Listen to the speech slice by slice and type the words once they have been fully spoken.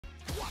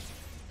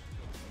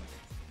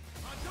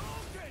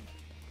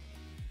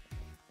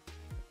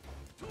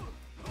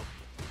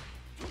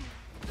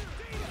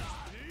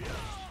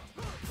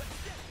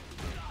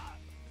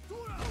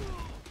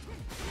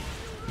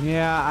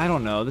Yeah, I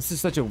don't know. This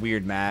is such a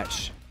weird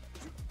match.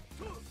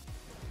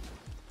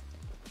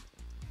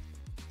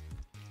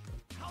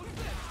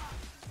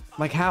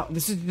 Like, how?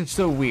 This is just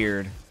so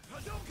weird.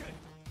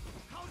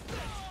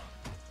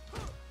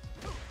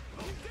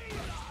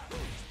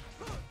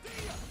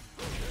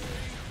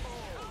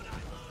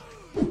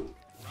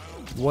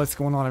 What's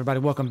going on, everybody?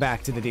 Welcome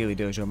back to the Daily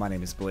Dojo. My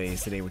name is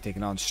Blaze. Today we're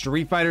taking on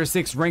Street Fighter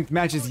 6 ranked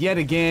matches yet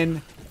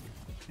again.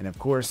 And of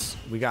course,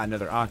 we got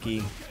another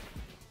Aki.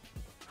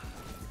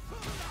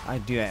 I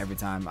do that every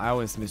time. I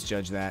always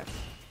misjudge that.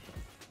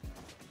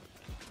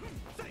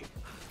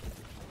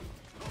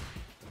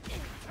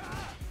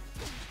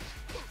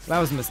 That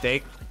was a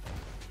mistake.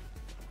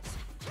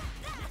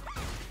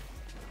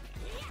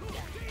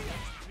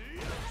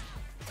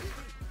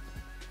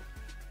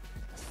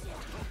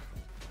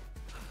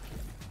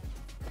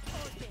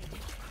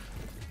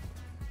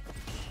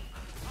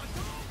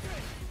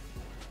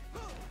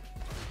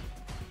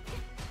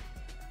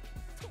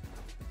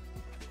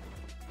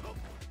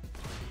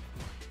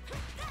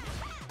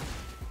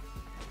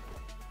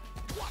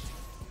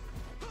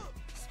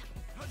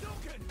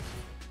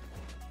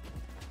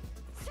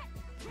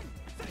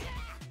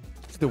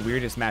 The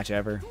weirdest match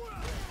ever.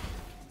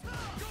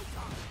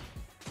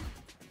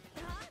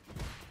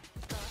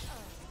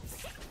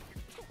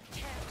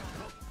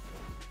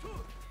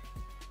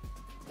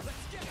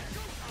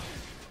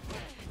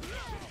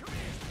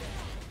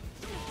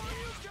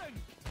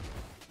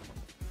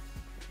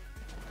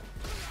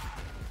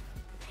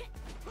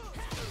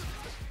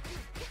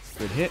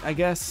 Good hit, I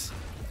guess.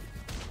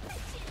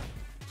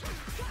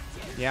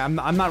 Yeah, I'm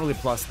not really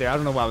plus there. I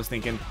don't know what I was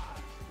thinking.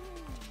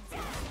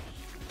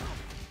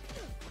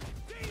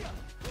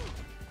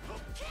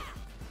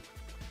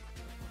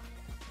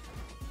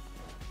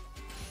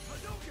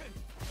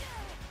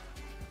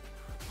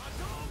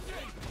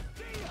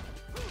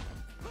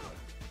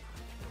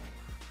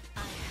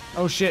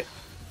 Oh shit.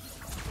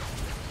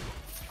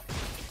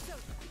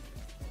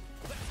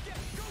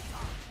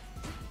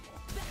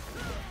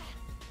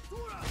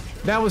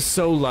 That was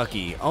so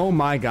lucky. Oh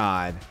my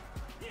god.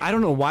 I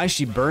don't know why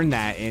she burned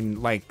that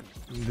in like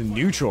the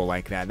neutral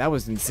like that. That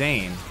was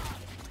insane.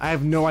 I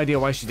have no idea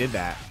why she did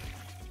that.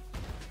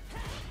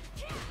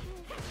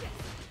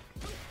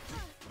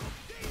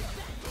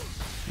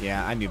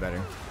 Yeah, I knew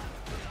better.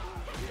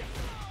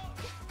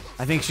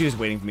 I think she was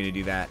waiting for me to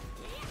do that.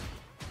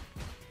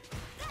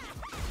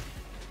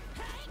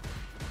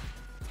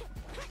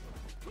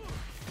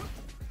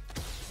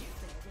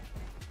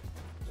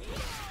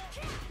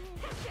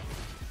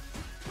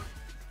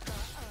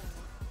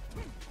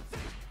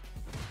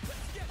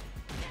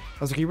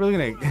 I was like, are you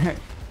really gonna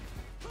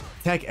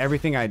tech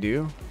everything I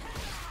do?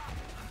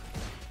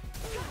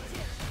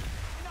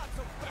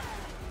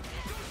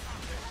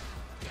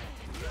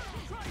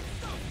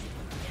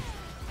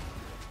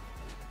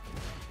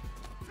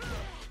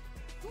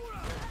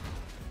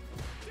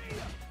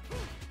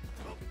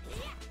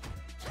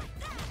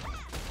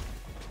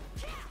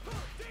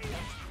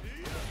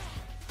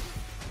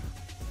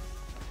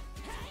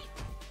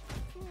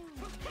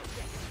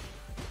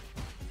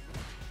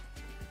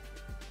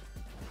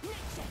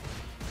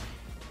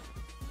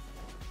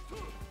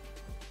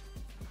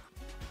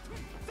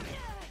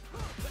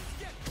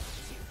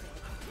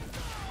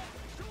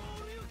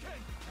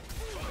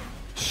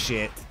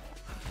 Shit.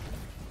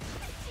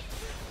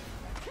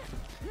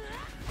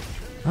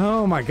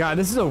 Oh my god,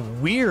 this is a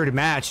weird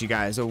match, you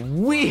guys. A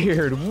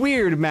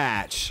weird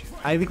match.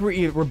 I think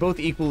we're both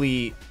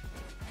equally...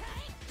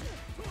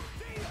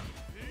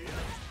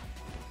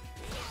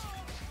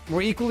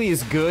 We're equally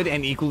as good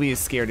and equally as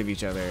scared of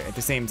each other at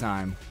the same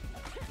time.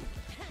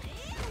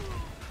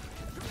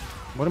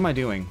 What am I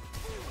doing?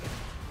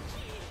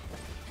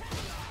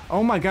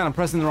 Oh my god, I'm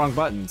pressing the wrong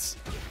buttons.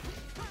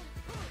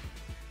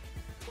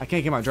 I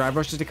can't get my drive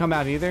brushes to come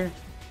out either.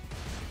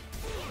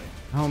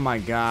 Oh my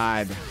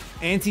god.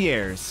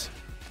 Anti-airs.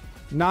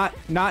 Not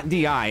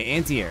DI,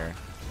 anti-air.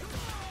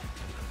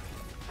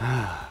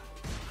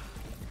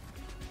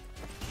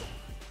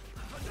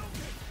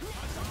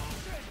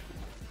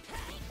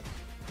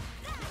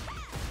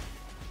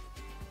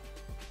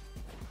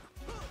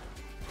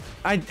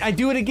 I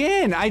do it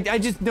again. I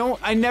just don't,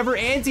 I never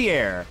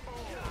anti-air.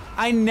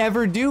 I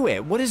never do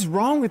it. What is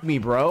wrong with me,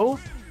 bro?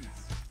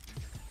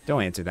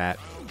 Don't answer that.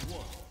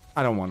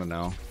 I don't want to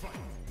know.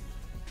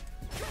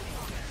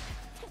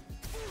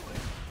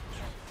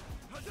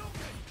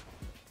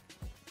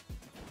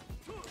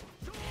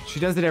 She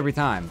does it every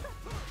time.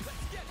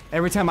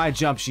 Every time I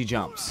jump, she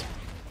jumps.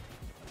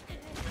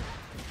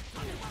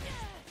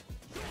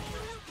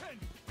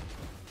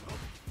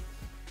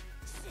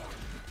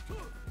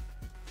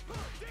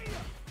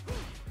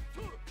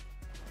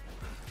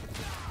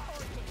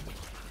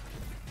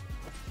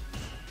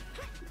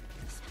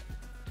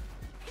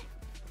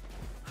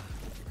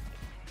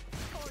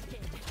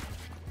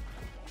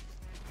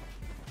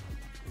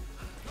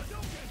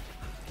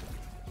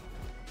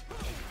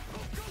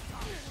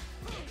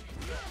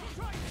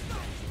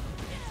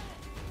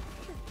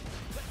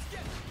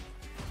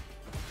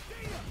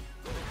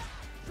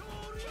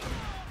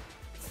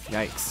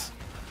 Yikes.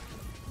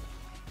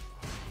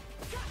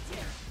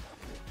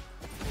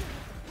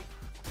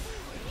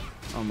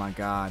 Oh my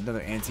god,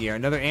 another anti-air,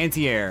 another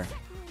anti-air.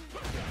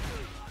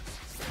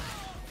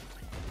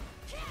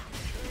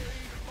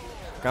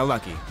 Got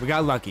lucky. We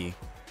got lucky.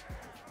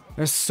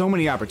 There's so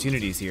many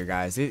opportunities here,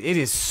 guys. It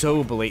is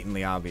so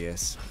blatantly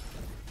obvious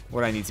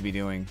what I need to be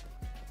doing.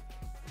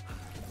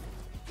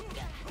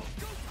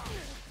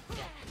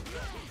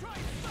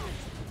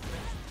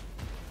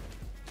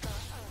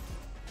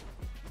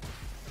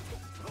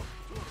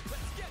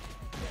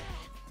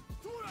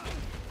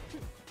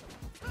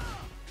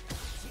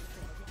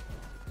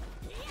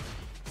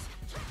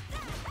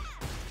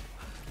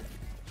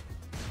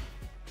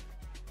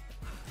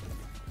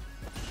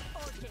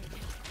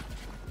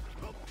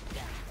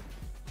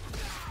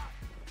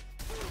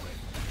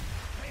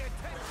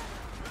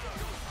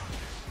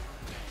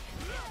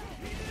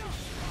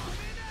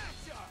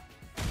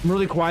 I'm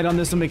really quiet on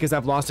this one because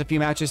I've lost a few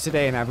matches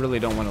today and I really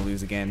don't want to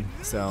lose again.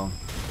 So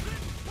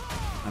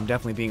I'm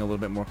definitely being a little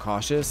bit more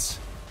cautious.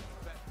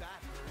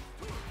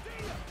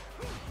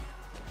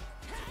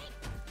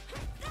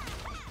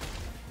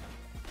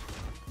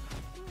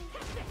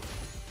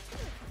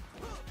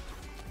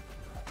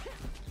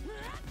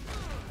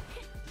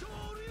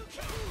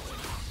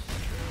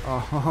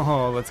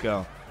 Oh, let's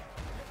go.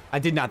 I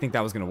did not think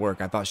that was going to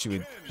work. I thought she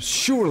would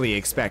surely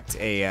expect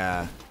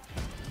a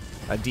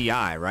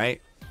DI,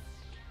 right?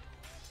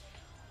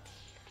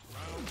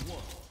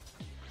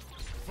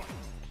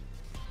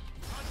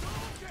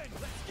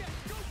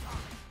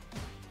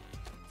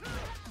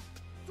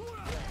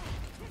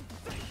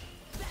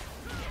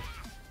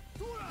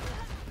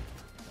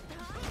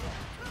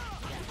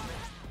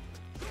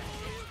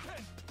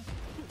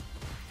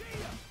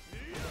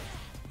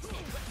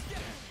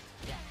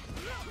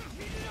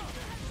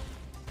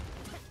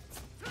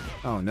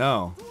 Oh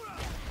no.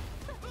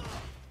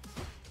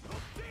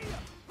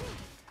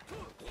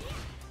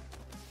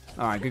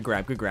 Alright, good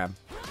grab, good grab.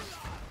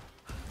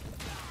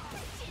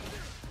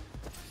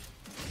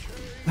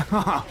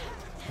 I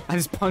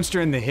just punched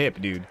her in the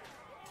hip, dude.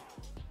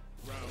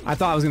 I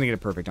thought I was gonna get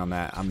it perfect on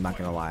that, I'm not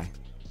gonna lie.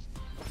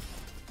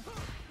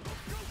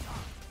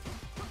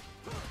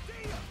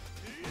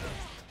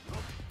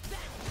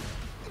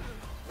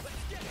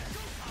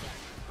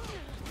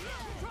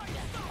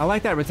 I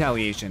like that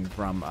retaliation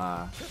from,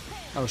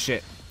 oh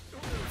shit.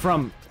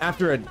 From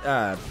after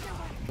a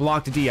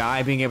blocked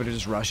DI, being able to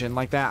just rush in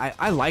like that.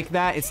 I like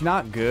that. It's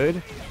not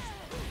good,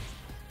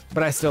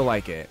 but I still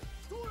like it.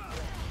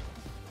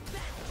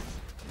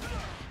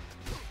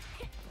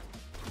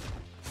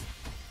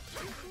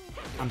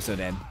 I'm so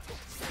dead.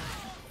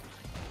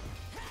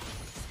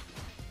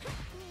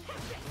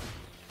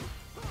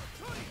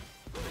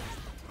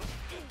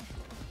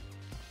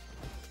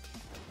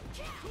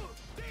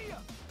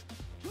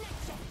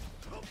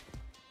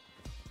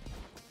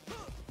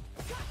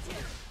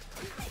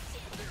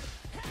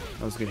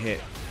 That was a good hit.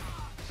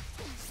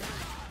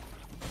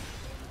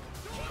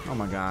 Oh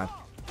my god.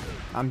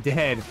 I'm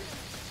dead.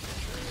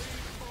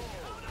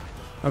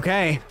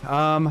 Okay,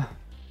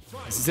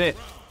 this is it.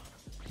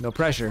 No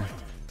pressure.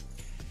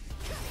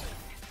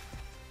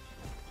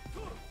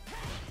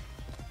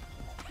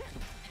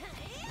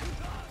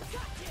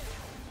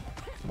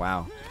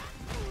 Wow.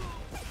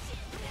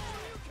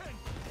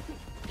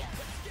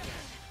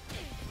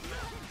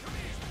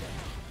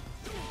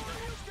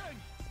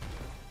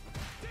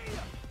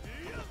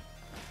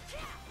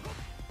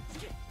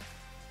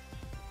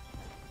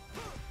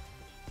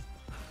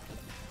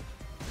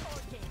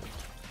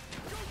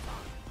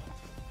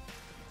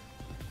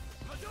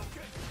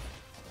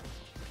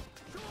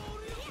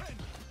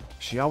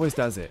 She always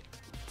does it.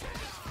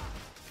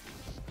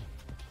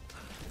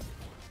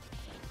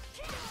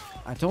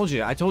 I told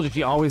you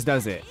she always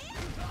does it.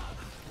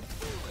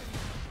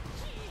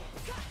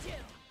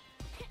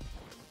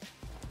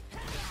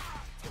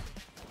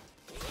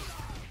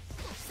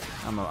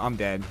 I'm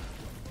dead.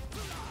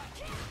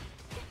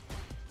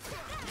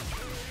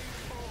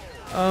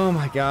 Oh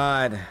my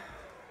god.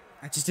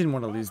 I just didn't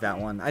want to lose that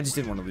one. I just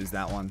didn't want to lose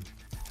that one.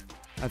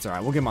 That's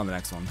alright, we'll get him on the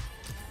next one.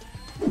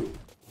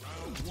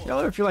 Y'all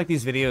ever feel like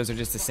these videos are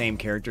just the same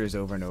characters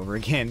over and over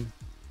again?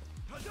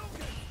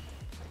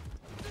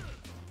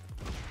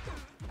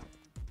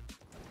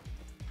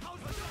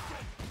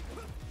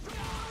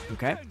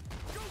 Okay.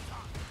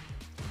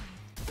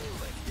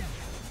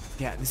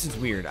 Yeah, this is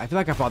weird. I feel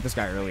like I fought this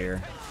guy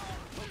earlier.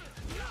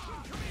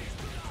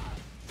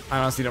 I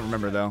honestly don't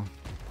remember though.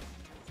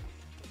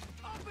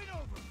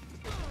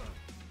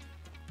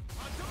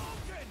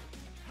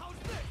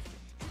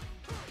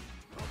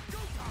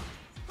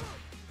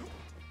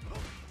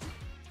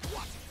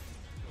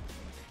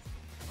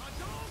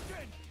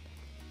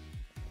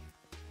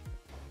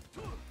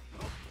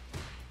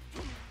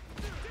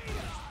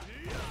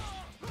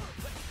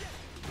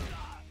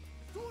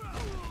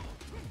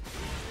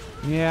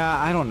 Yeah,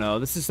 I don't know.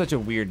 This is such a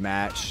weird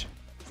match.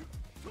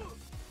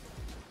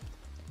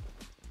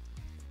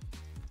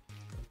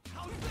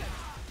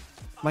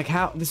 Like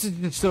how, this is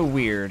just so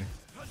weird.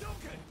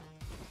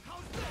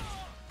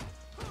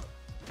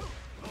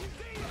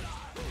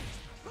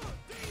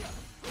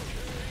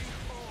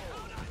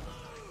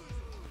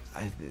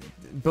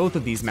 both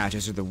of these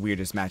matches are the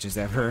weirdest matches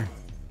ever.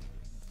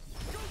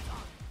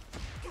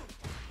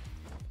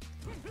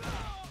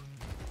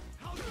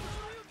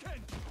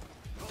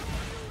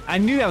 I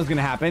knew that was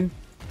gonna happen.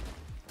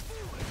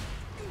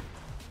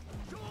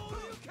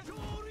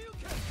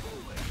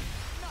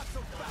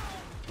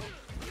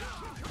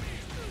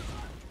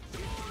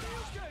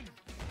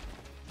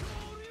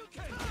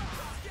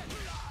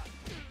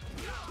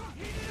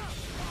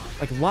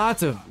 Like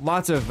lots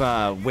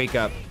of wake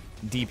up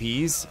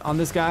DPs on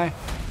this guy.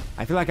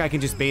 I feel like I can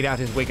just bait out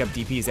his wake up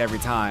DPs every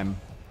time.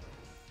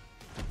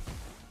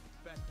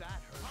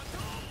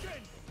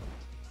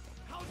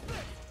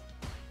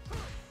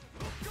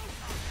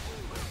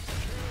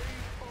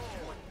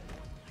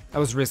 That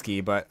was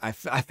risky, but I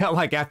felt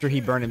like after he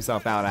burned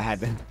himself out, I had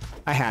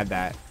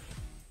that.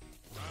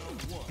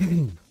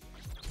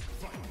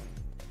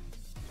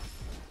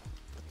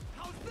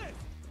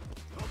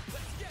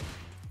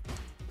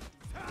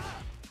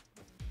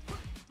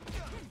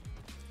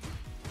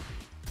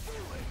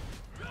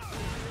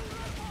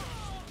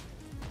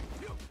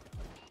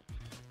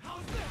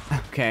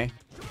 Okay.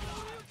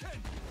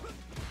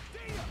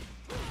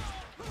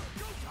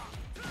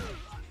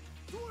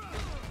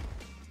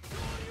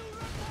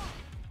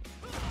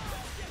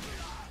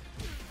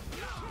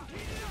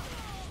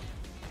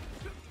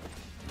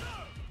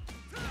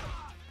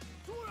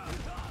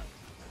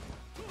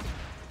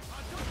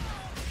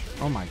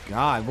 Oh my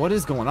god, what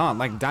is going on?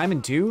 Like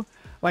Diamond 2?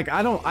 Like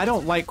I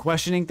don't like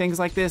questioning things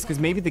like this because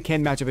maybe the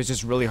Ken matchup is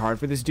just really hard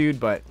for this dude,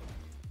 but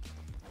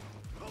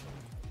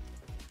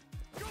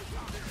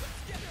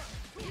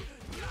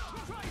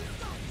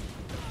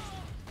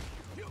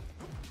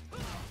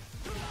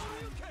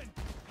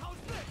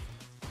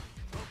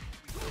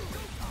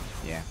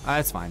yeah,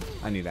 that's fine.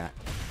 I knew that.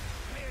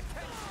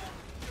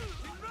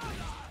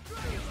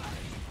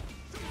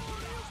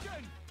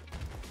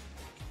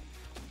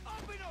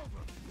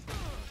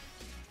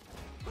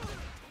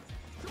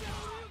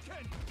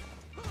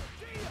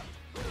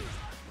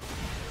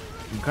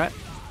 Okay.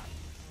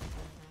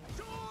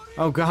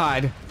 Oh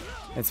god.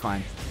 It's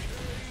fine.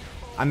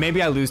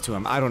 Maybe I lose to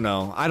him. I don't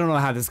know. I don't know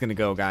how this is gonna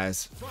go,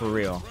 guys. For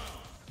real.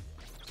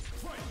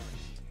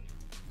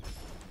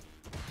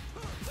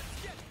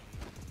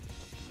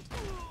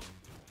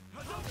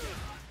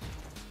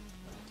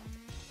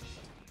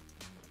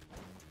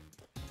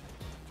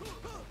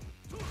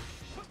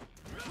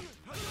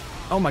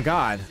 Oh my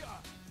god.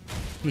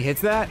 He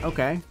hits that?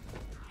 Okay.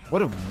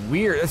 What a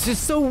weird, it's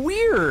just so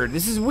weird.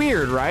 This is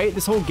weird, right?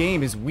 This whole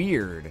game is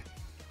weird.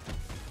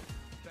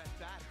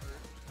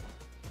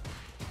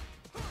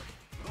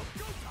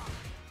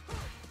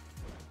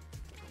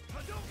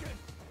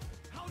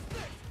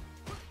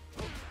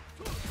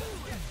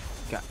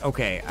 God,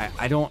 okay,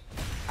 I don't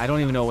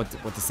even know what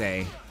to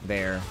say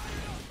there.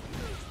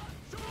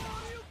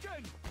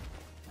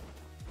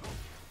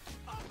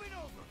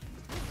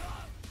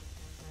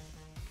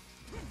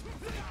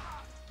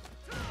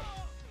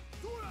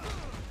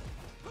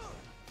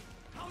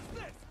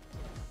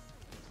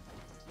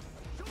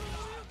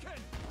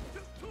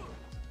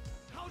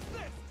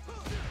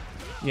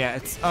 Yeah,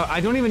 it's.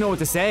 I don't even know what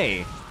to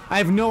say. I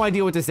have no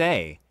idea what to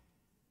say.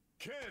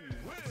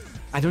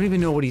 I don't even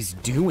know what he's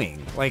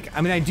doing. Like, I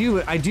mean, I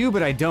do,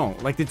 but I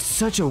don't. Like, it's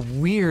such a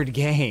weird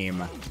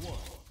game.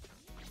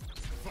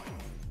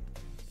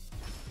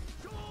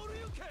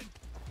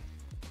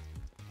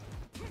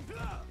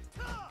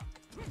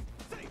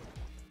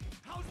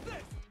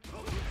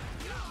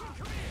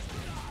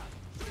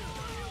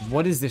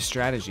 What is this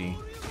strategy?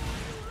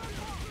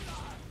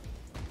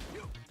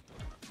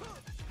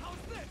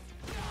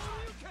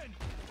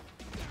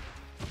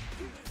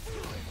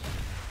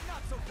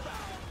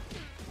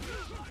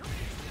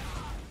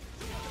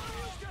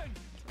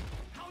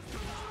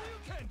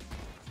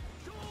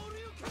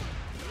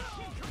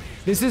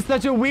 This is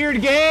such a weird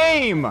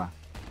game!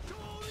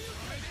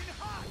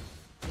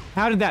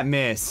 How did that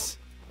miss?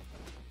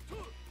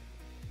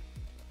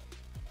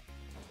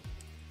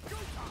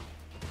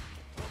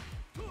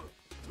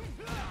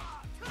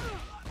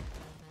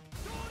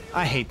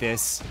 I hate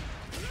this.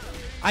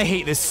 I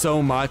hate this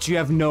so much. You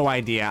have no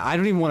idea. I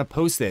don't even want to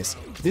post this.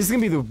 This is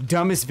gonna be the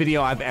dumbest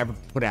video I've ever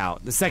put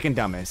out. The second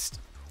dumbest.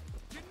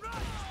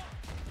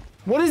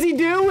 What is he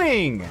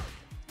doing?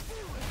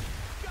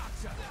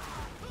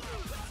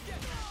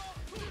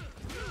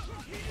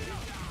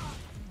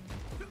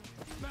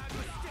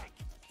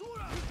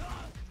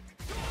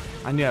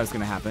 I knew that was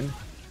gonna happen.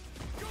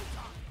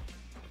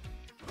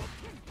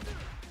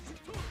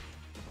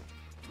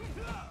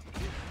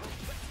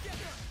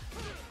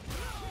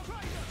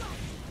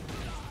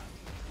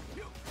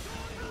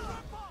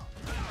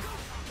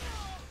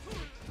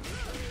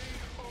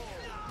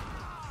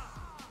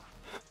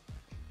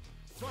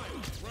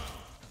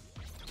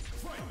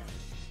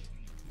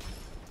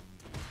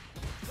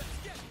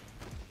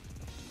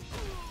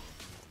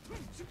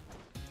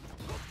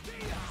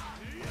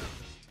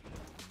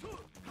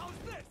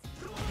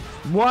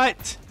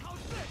 What?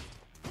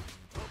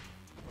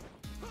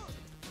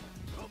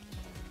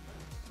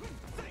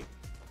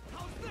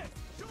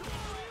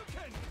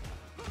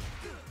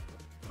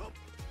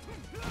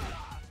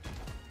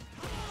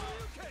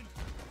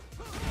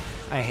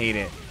 I hate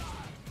it.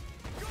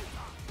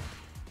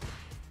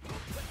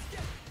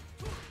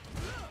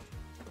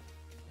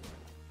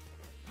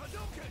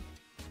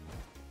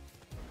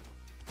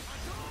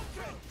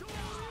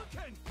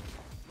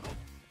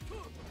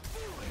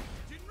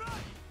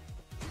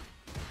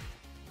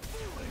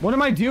 What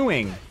am I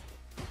doing?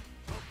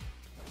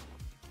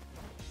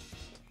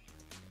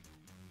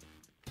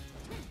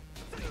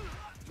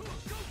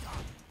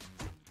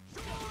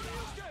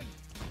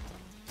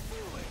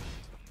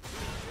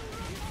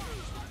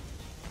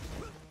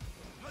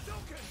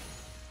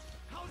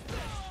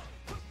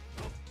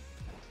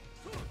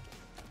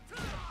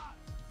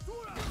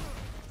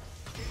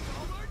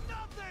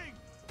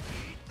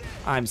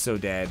 I'm so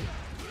dead.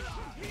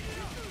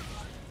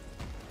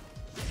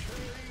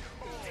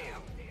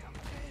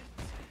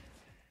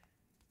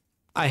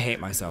 I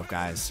hate myself,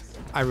 guys.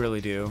 I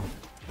really do.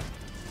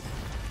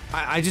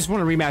 I just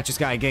want to rematch this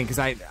guy again because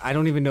I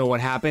don't even know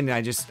what happened.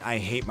 And I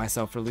hate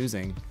myself for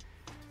losing.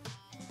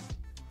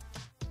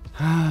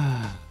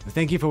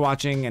 Thank you for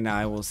watching, and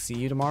I will see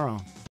you tomorrow.